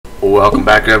Welcome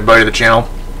back everybody to the channel,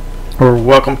 or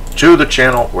welcome to the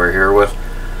channel. We're here with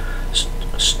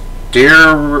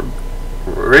Steer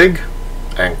Rig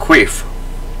and Queef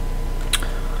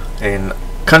in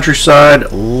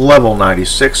Countryside level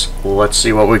 96. Let's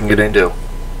see what we can get into.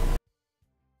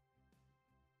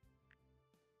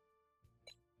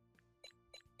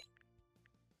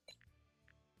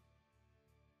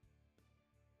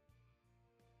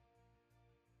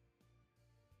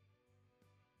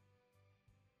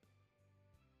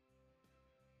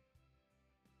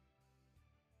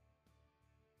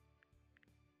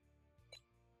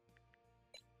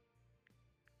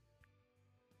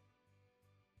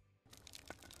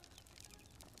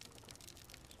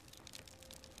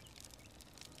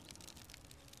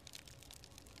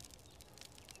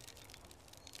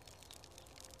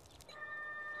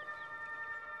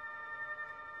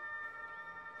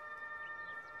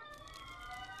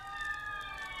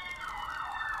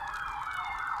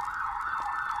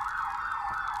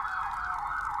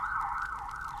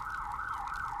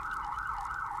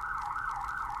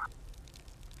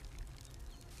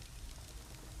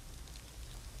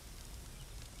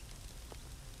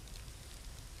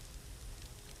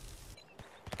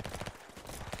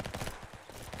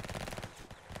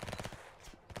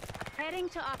 Heading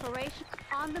to operation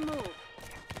on the move.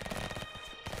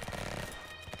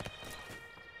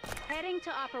 Heading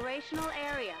to operational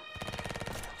area.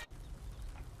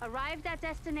 Arrived at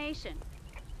destination.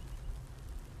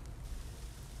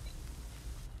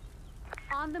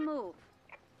 On the move.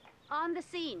 On the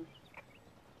scene.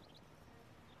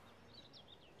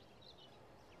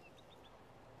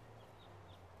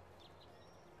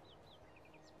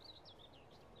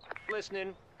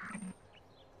 Listening.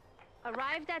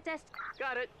 Arrived at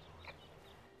Got it.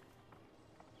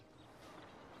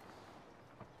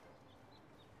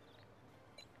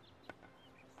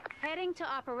 Heading to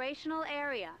operational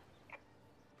area.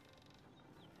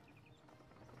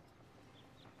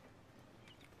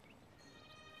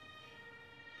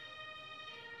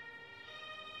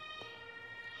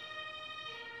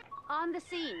 On the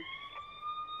scene.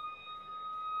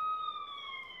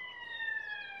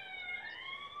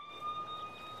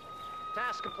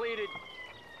 Task completed.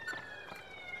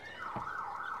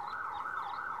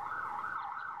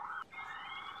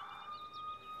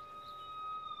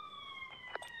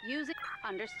 Using.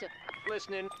 Understood.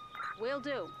 Listening. Will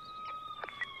do.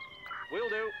 Will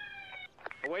do.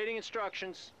 Awaiting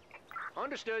instructions.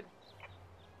 Understood.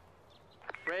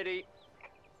 Ready.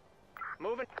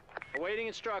 Moving. Awaiting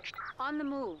instructions. On the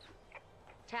move.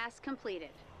 Task completed.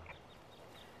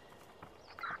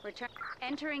 Return.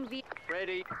 Entering V.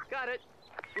 Ready. Got it.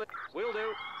 Will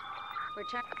do.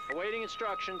 Return. Awaiting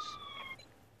instructions.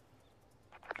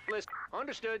 List.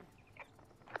 Understood.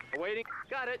 Awaiting.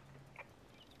 Got it.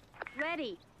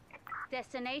 Ready.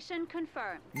 Destination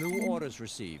confirmed. New orders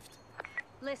received.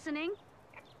 Listening.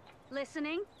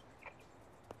 Listening.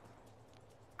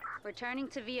 Returning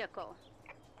to vehicle.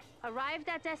 Arrived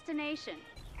at destination.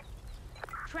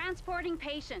 Transporting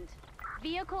patient.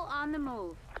 Vehicle on the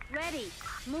move. Ready.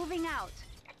 Moving out.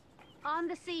 On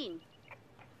the scene.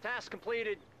 Task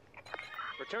completed.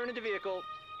 Returning to vehicle.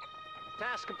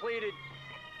 Task completed.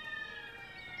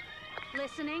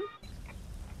 Listening.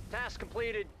 Task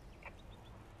completed.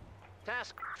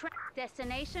 Task.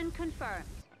 Destination confirmed.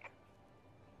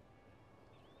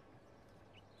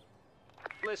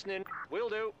 Listening. Will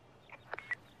do.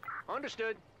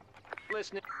 Understood.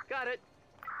 Listening. Got it.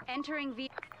 Entering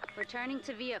vehicle. Returning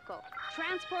to vehicle.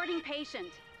 Transporting patient.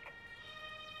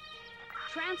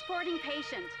 Transporting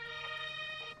patient.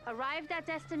 Arrived at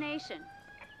destination.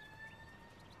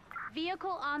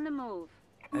 Vehicle on the move.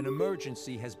 An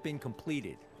emergency has been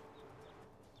completed.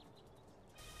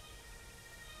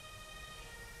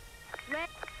 Red.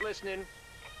 Listening.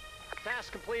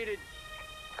 Task completed.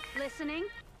 Listening.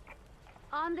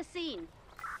 On the scene.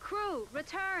 Crew,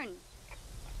 return.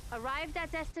 Arrived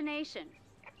at destination.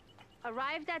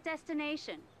 Arrived at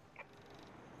destination.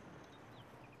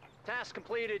 Task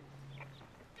completed.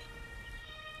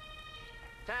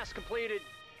 Task completed.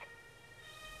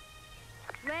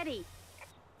 Ready.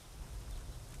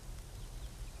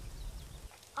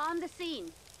 On the scene.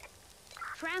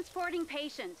 Transporting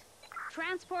patient.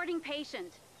 Transporting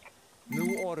patient.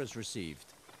 New orders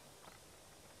received.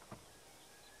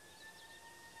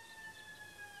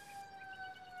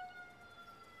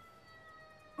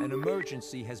 An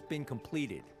emergency has been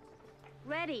completed.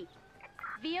 Ready.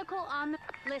 Vehicle on the...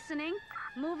 Listening.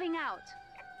 Moving out.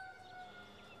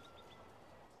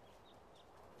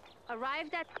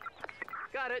 Arrived at...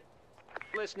 Got it.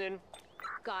 Listening.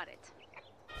 Got it.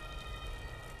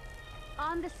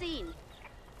 On the scene.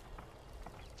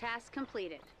 Task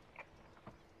completed.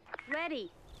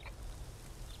 Ready.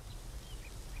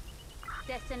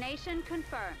 Destination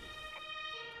confirmed.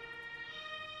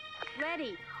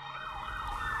 Ready.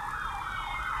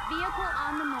 Vehicle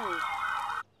on the move.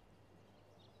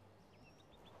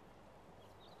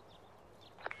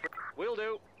 Will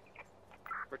do.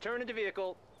 Returning to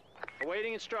vehicle.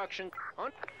 Awaiting instruction.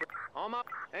 On my...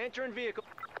 Entering vehicle.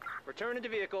 Returning to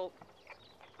vehicle.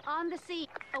 On the seat.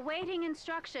 Awaiting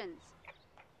instructions.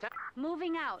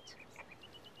 Moving out.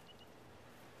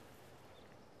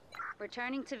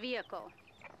 Returning to vehicle.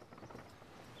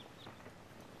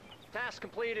 Task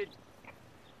completed.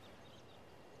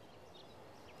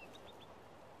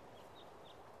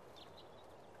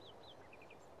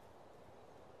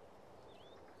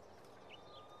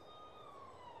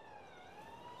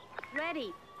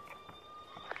 Ready.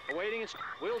 Awaiting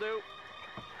will do.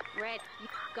 Red.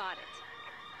 Got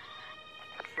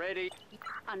it. Ready.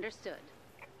 Understood.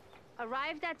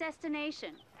 Arrived at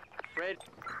destination. Ready.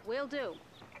 Will do.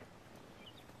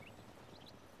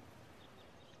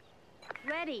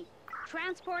 Ready.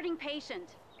 Transporting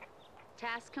patient.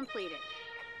 Task completed.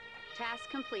 Task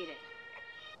completed.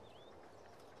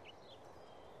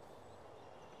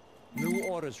 New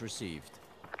orders received.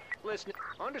 Listening.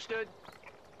 Understood.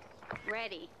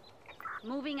 Ready.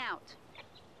 Moving out.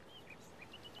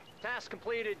 Task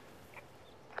completed.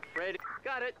 Ready.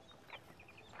 Got it.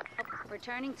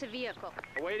 Returning to vehicle.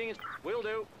 Awaiting will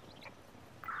do.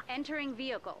 Entering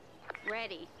vehicle.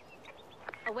 Ready.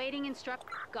 Awaiting instruct.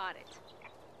 Got it.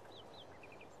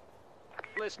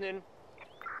 Listening.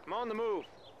 I'm on the move.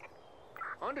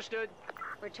 Understood.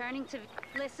 Returning to...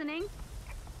 Listening.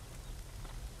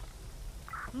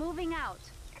 Moving out.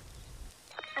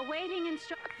 Awaiting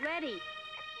instruct... Ready.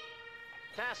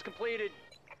 Task completed.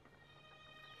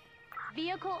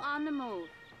 Vehicle on the move.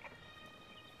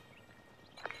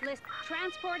 List...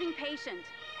 Transporting patient.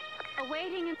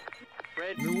 Awaiting...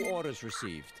 Ready. New orders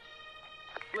received.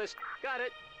 List. Got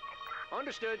it.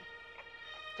 Understood.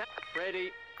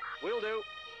 Ready. Will do.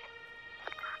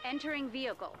 Entering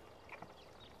vehicle.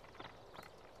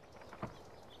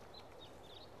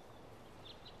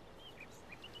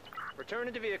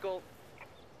 Returning to vehicle.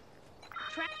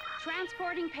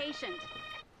 Transporting patient.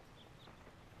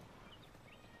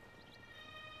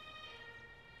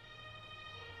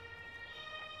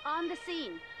 On the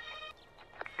scene.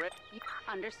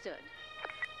 Understood.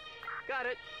 Got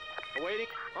it. Awaiting.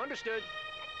 Understood.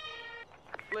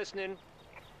 Listening.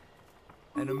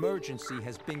 An emergency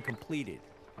has been completed.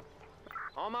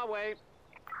 On my way.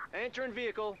 Entering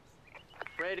vehicle.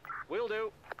 Ready. Will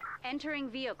do. Entering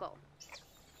vehicle.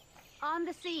 On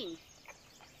the scene.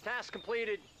 Task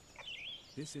completed.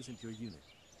 This isn't your unit.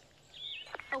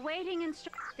 Awaiting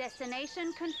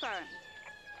destination confirmed.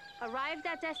 Arrived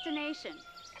at destination.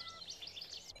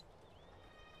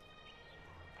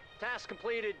 Task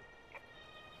completed.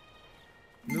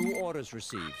 New orders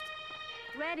received.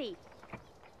 Ready.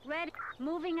 Ready.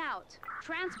 Moving out.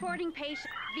 Transporting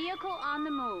patient. Vehicle on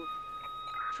the move.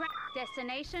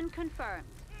 Destination confirmed.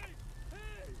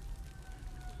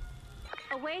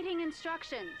 Awaiting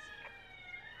instructions.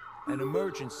 An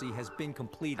emergency has been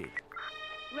completed.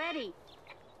 Ready.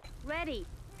 Ready.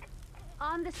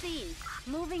 On the scene.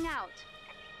 Moving out.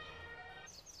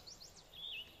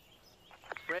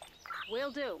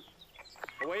 Will do.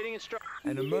 Awaiting instruction.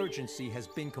 An emergency has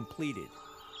been completed.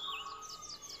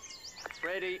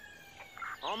 Ready.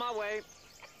 On my way.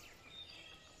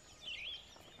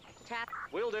 Tap.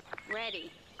 Will do. Ready.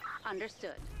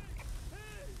 Understood.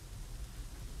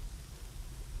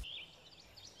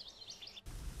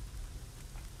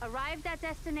 Arrived at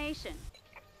destination.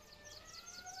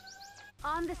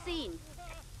 On the scene.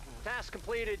 Task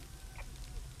completed.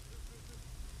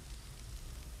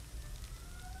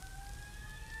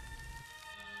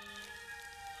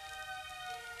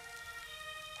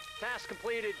 Task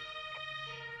completed.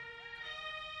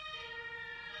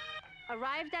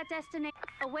 Arrived at destination.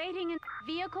 Awaiting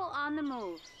vehicle on the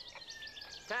move.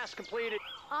 Task completed.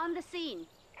 On the scene.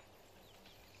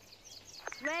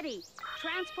 Ready.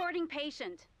 Transporting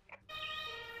patient.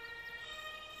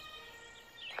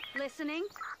 Listening.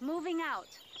 Moving out.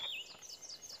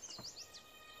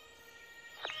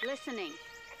 Listening.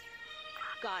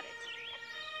 Got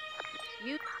it.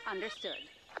 You understood.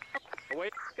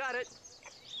 Wait. Got it.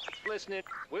 Listening.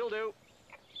 Will do.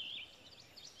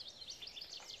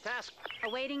 Task.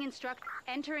 Awaiting instruct.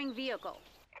 Entering vehicle.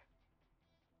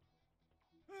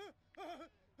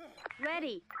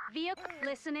 Ready. Vehicle.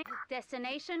 Listening.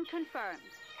 Destination confirmed.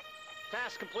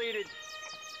 Task completed.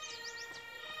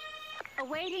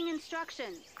 Awaiting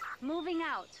instructions. Moving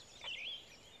out.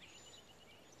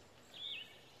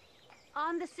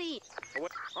 On the scene.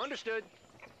 Understood.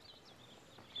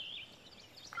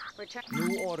 Return.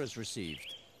 New orders received.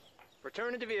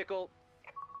 Return to vehicle.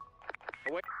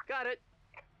 Await. Got it.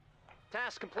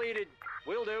 Task completed.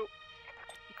 Will do.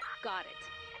 Got it.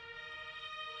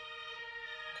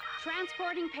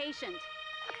 Transporting patient.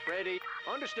 Ready.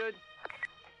 Understood.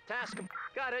 Task.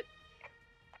 Got it.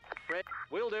 Ready.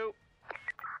 Will do.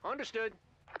 Understood.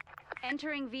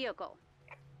 Entering vehicle.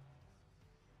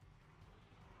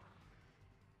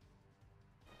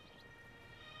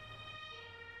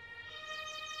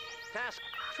 Task.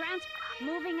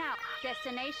 Moving out.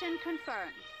 Destination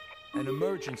confirmed. An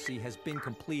emergency has been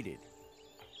completed.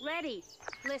 Ready.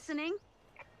 Listening.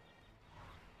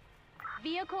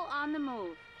 Vehicle on the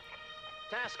move.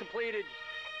 Task completed.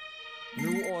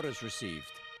 New orders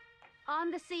received.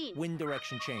 On the scene. Wind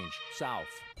direction change. South.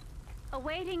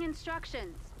 Awaiting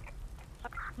instructions.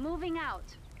 Moving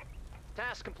out.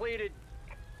 Task completed.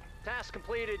 Task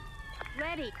completed.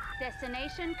 Ready.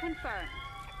 Destination confirmed.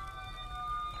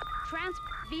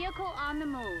 Vehicle on the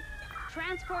move.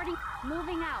 Transporting.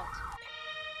 Moving out.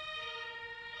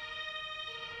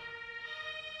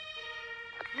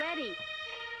 Ready.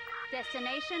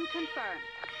 Destination confirmed.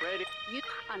 Ready. You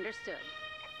understood.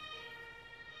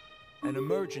 An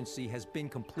emergency has been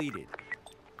completed.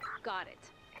 Got it.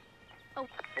 Oh,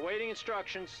 Awaiting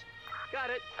instructions. Got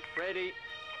it. Ready.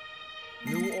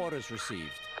 New orders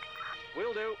received.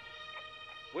 Will do.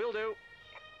 Will do.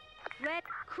 red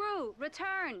crew,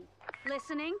 return.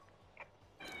 Listening.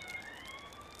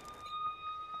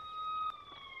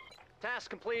 Task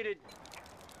completed.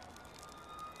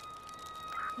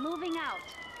 Moving out.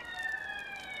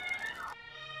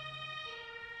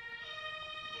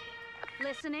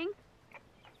 Listening.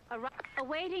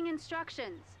 Awaiting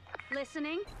instructions.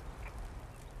 Listening.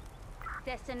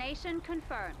 Destination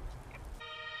confirmed.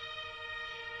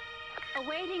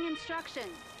 Awaiting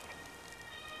instructions.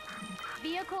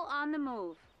 Vehicle on the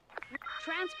move.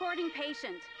 Transporting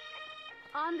patient.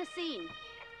 On the scene.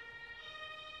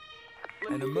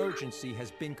 An emergency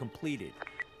has been completed.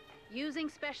 Using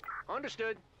special.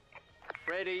 Understood.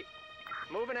 Ready.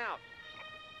 Moving out.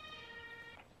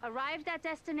 Arrived at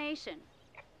destination.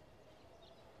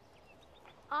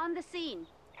 On the scene.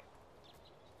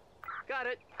 Got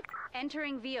it.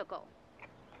 Entering vehicle.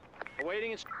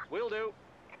 Awaiting will do.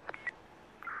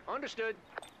 Understood.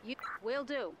 You will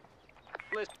do.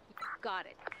 List. Got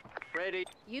it. Ready.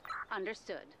 You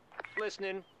understood.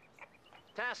 Listening.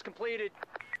 Task completed.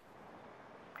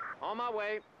 On my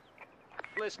way.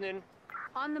 Listening.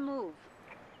 On the move.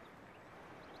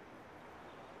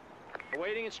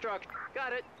 Awaiting instruction.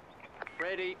 Got it.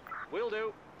 Ready. Will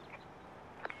do.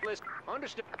 List.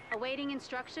 Understood. Awaiting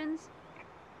instructions.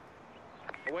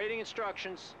 Awaiting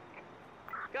instructions.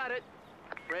 Got it.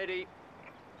 Ready.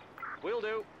 Will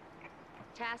do.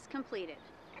 Task completed.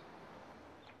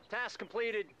 Task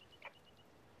completed.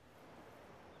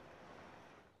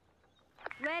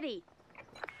 Ready.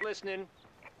 Listening.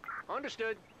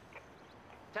 Understood.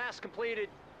 Task completed.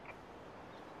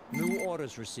 New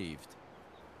orders received.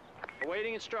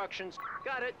 Awaiting instructions.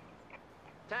 Got it.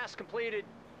 Task completed.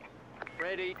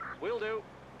 Ready. Will do.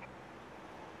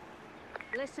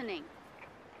 Listening.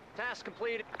 Task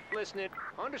completed. Listening.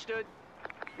 Understood.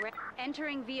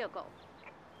 Entering vehicle.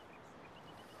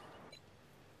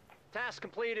 Task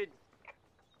completed.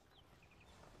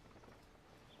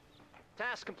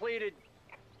 Task completed.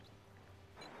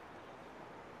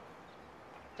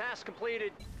 Task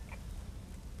completed.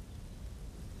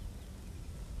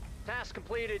 Task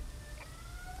completed.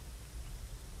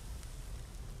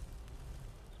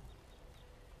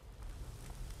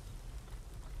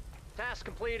 Task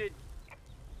completed.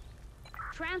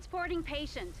 Transporting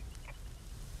patient.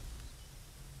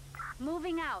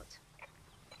 Moving out.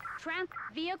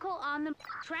 Vehicle on the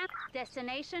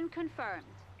destination confirmed.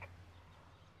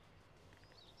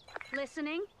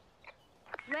 Listening.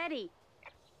 Ready.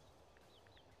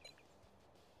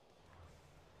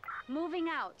 Moving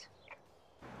out.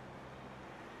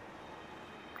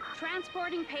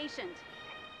 Transporting patient.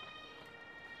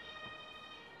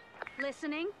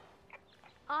 Listening.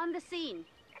 On the scene.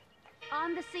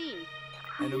 On the scene.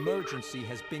 An emergency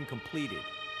has been completed.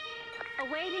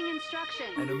 Awaiting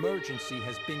instructions. An emergency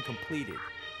has been completed.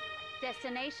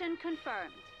 Destination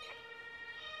confirmed.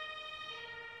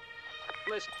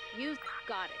 List. You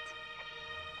got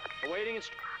it. Awaiting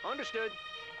understood.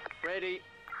 Ready.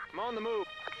 I'm on the move.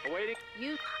 Awaiting.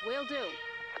 You will do.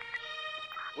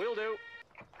 Will do.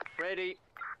 Ready.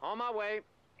 On my way.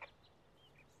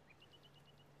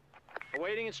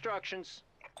 Awaiting instructions.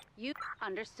 You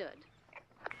understood.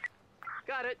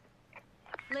 Got it.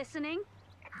 Listening.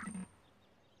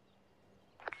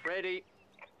 Ready.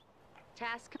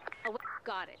 Task.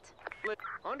 Got it.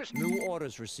 Understood. New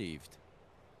orders received.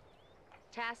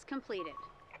 Task completed.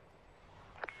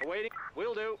 Awaiting.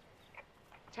 Will do.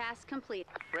 Task complete.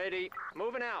 Ready.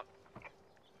 Moving out.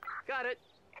 Got it.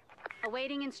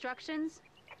 Awaiting instructions.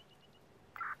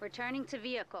 Returning to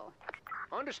vehicle.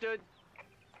 Understood.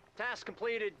 Task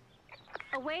completed.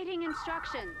 Awaiting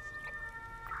instructions.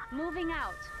 Moving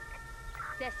out.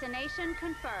 Destination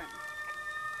confirmed.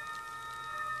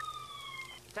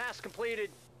 Task completed.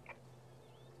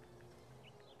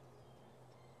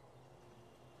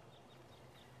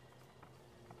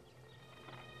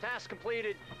 Task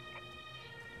completed.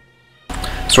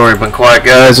 Sorry, I've been quiet,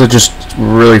 guys. I just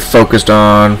really focused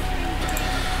on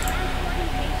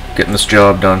getting this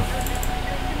job done.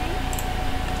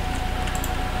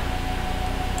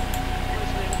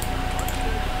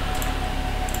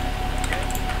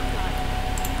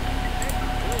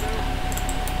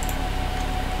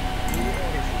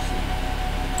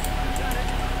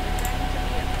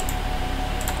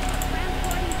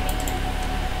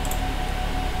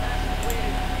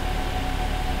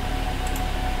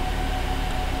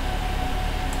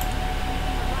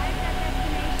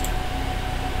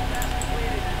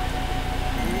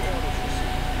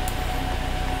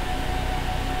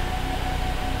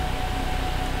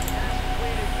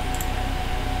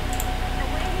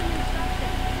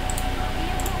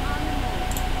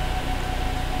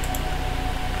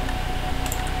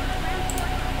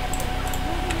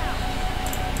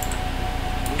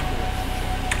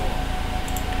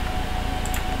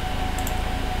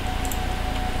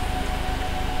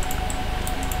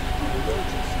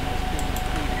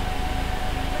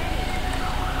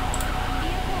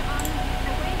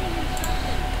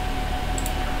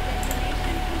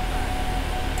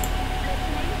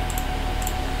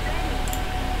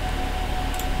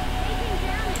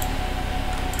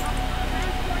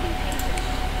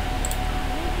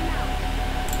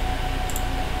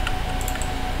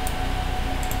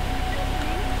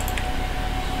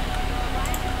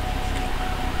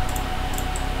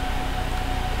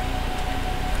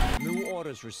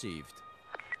 Orders received.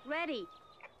 Ready.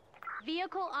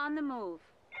 Vehicle on the move.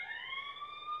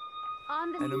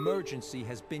 On the An emergency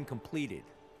has been completed.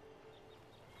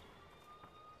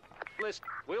 List.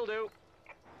 Will do.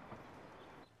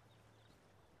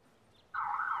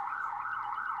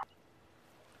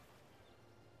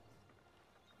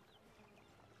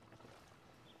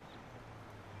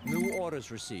 New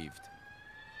orders received.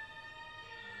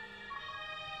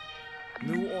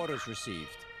 New orders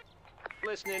received.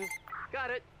 Listening. Got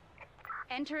it.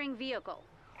 Entering vehicle.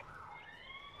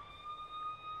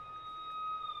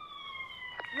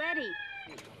 Ready.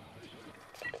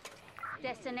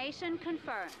 Destination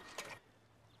confirmed.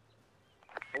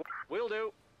 Will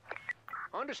do.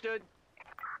 Understood.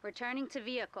 Returning to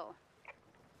vehicle.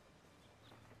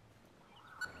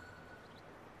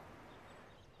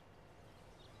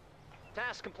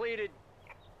 Task completed.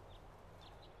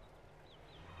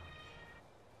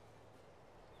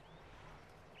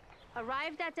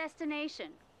 Arrived at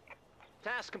destination.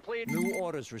 Task completed. New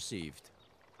orders received.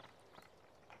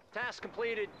 Task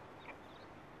completed.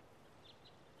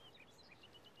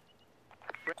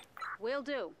 Will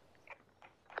do.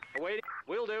 Awaiting.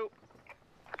 Will do.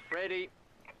 Ready.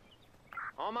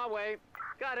 On my way.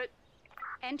 Got it.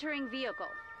 Entering vehicle.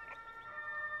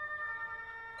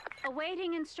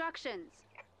 Awaiting instructions.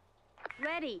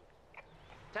 Ready.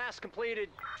 Task completed.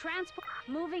 Transport.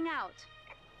 Moving out.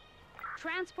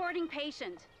 Transporting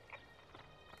patient.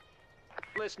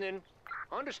 Listening.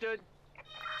 Understood.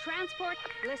 Transport.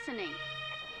 Listening.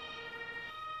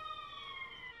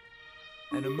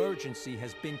 An emergency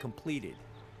has been completed.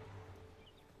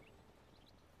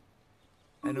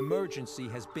 An emergency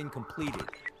has been completed.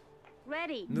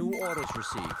 Ready. New orders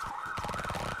received.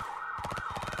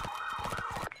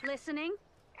 Listening.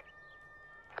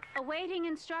 Awaiting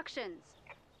instructions.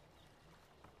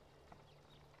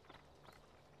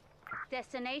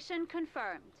 Destination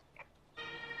confirmed.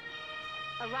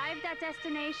 Arrived at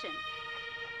destination.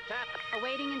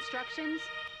 Awaiting instructions.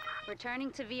 Returning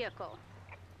to vehicle.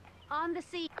 On the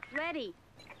seat. Ready.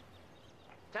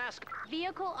 Task.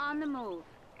 Vehicle on the move.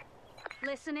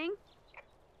 Listening.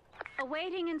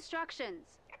 Awaiting instructions.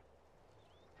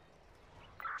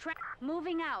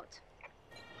 Moving out.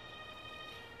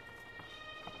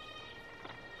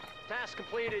 Task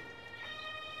completed.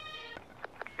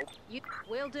 You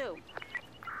will do.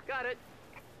 Got it.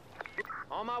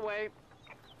 On my way.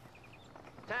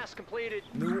 Task completed.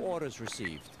 New orders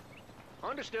received.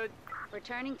 Understood.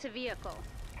 Returning to vehicle.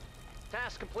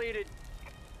 Task completed.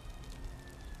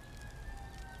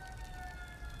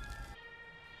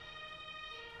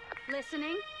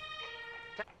 Listening.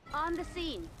 On the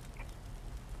scene.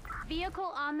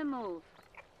 Vehicle on the move.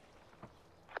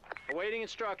 Awaiting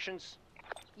instructions.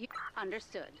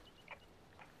 Understood.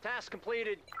 Task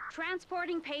completed.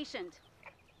 Transporting patient.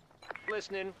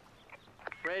 Listening.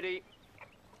 Ready.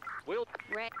 Will.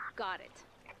 Got it.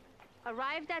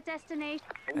 Arrived at destination.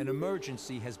 An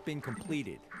emergency has been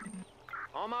completed.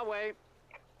 On my way.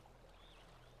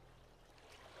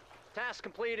 Task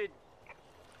completed.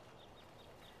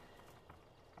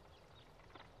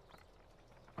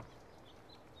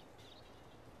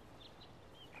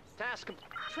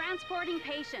 Transporting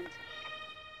patient.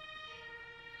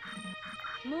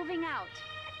 Moving out.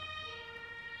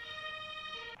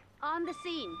 On the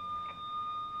scene.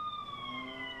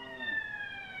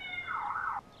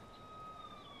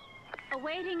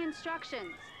 Awaiting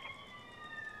instructions.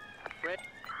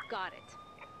 Got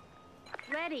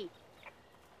it. Ready.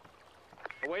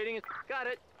 Awaiting. Got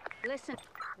it. Listen.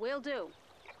 Will do.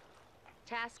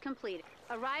 Task completed.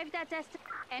 Arrived at destination.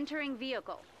 Entering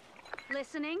vehicle.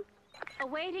 Listening.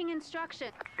 Awaiting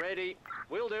instruction. Ready.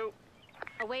 Will do.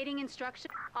 Awaiting instruction.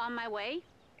 On my way.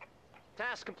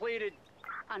 Task completed.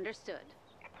 Understood.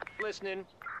 Listening.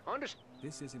 Understood.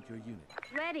 This isn't your unit.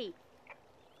 Ready.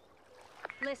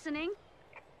 Listening.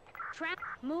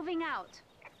 Moving out.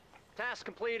 Task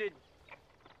completed.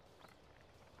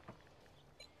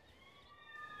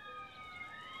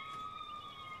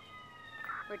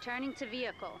 Returning to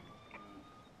vehicle.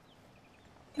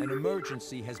 An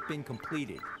emergency has been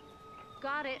completed.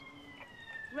 Got it.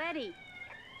 Ready.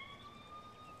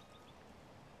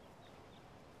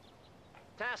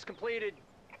 Task completed.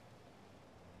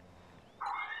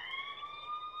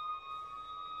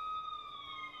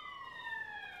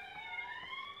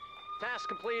 Task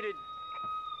completed.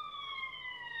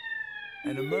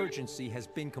 An emergency has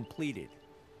been completed.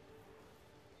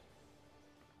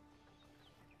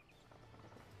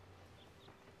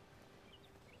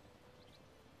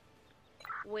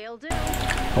 Will do.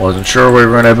 I wasn't sure we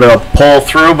were going to be able to pull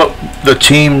through, but the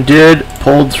team did,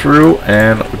 pulled through,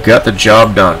 and got the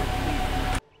job done.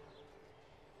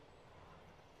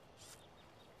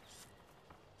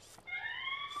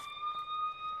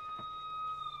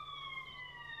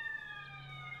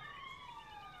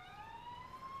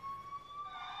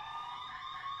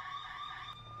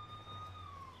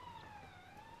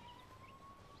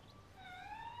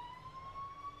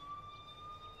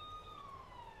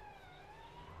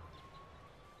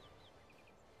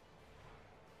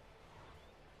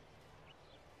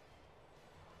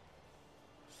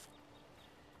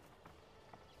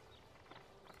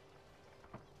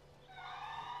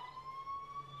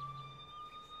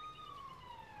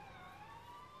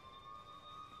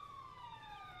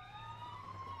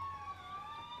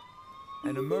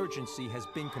 An emergency has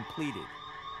been completed.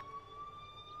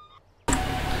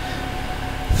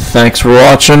 Thanks for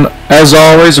watching. As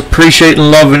always, appreciate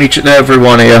and loving each and every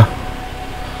one of you.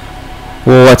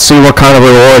 Well, let's see what kind of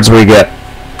rewards we get.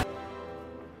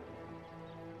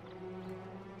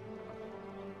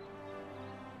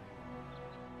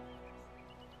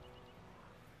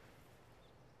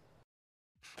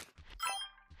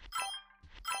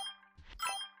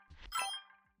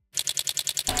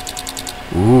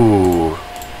 Ooh,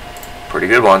 pretty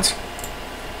good ones.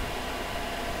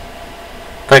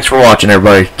 Thanks for watching,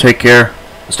 everybody. Take care.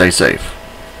 Stay safe.